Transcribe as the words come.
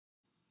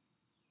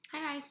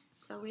Guys,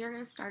 so we are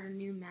going to start a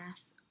new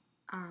math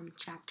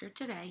chapter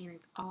today, and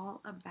it's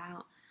all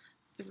about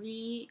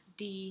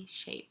 3D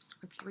shapes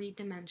or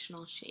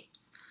three-dimensional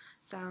shapes.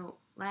 So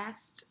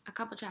a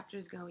couple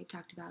chapters ago, we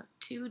talked about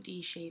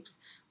 2D shapes,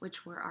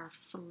 which were our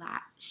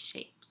flat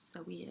shapes.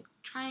 So we had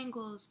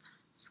triangles,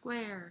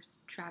 squares,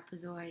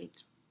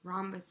 trapezoids,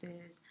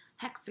 rhombuses,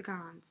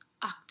 hexagons,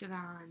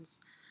 octagons.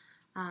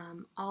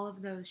 All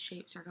of those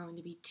shapes are going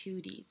to be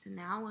 2D. So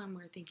now when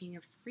we're thinking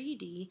of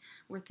 3D,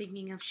 we're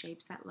thinking of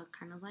shapes that look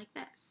kind of like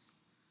this.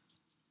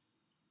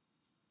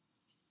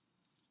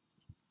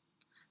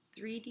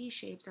 3D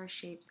shapes are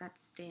shapes that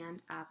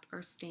stand up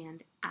or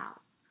stand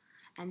out,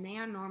 and they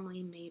are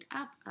normally made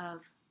up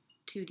of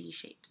 2D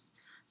shapes.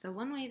 So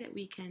one way that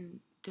we can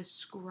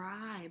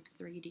describe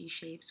 3D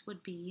shapes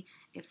would be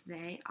if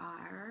they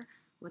are,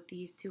 what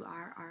these two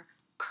are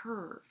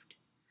curved.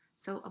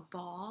 So a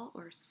ball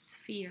or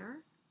sphere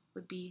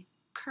would be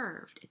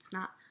curved. It's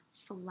not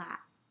flat.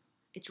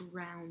 It's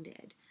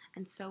rounded.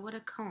 And so would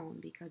a cone,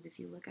 because if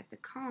you look at the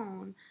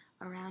cone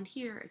around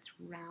here, it's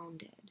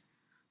rounded.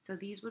 So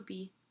these would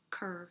be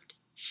curved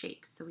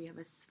shapes. So we have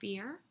a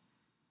sphere,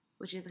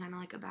 which is kind of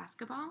like a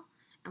basketball,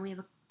 and we have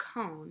a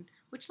cone,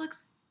 which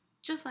looks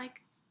just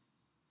like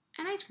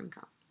an ice cream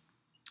cone.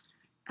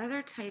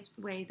 Other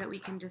ways that we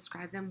can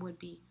describe them would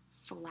be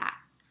flat.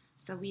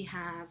 So we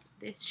have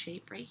this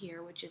shape right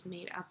here, which is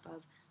made up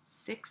of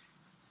 6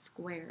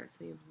 squares.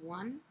 We have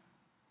 1,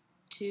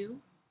 2,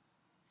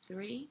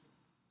 3,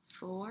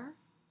 4,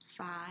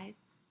 5,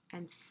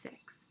 and 6.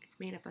 It's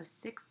made up of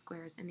 6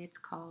 squares, and it's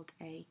called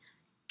a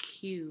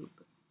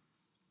cube.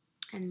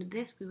 And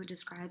this we would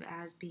describe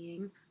as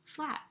being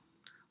flat,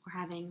 or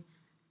having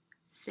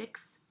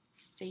 6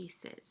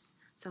 faces.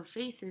 So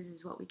faces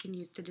is what we can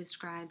use to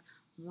describe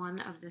one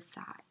of the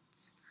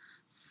sides.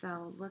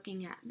 So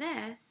looking at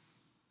this,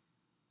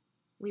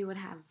 we would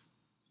have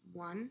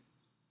 1,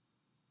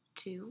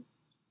 2,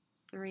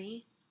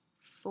 3,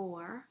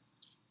 4,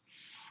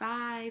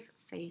 5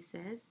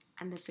 faces,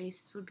 and the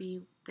faces would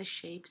be the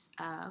shapes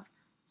of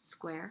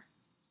square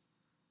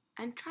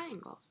and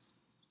triangles.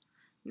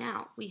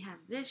 Now we have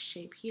this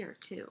shape here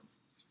too,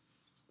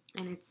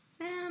 and it's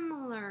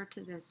similar to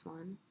this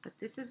one, but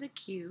this is a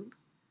cube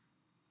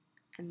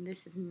and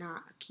this is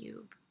not a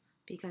cube,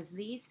 because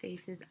these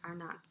faces are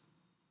not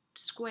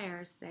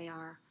squares, they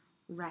are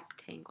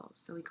rectangles.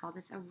 So we call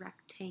this a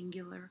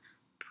rectangular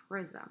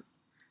prism.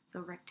 So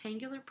a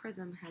rectangular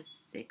prism has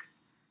 6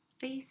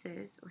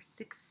 faces or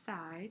 6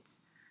 sides,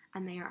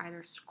 and they are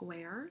either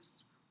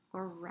squares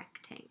or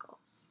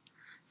rectangles.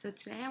 So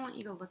today I want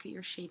you to look at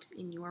your shapes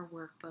in your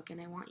workbook,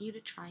 and I want you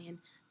to try and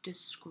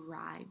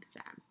describe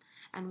them.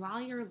 And while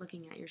you're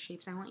looking at your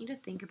shapes, I want you to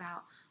think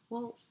about,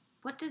 well,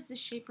 what does this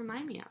shape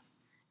remind me of?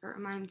 It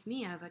reminds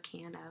me of a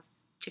can of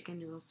chicken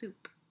noodle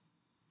soup.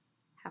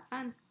 Have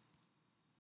fun!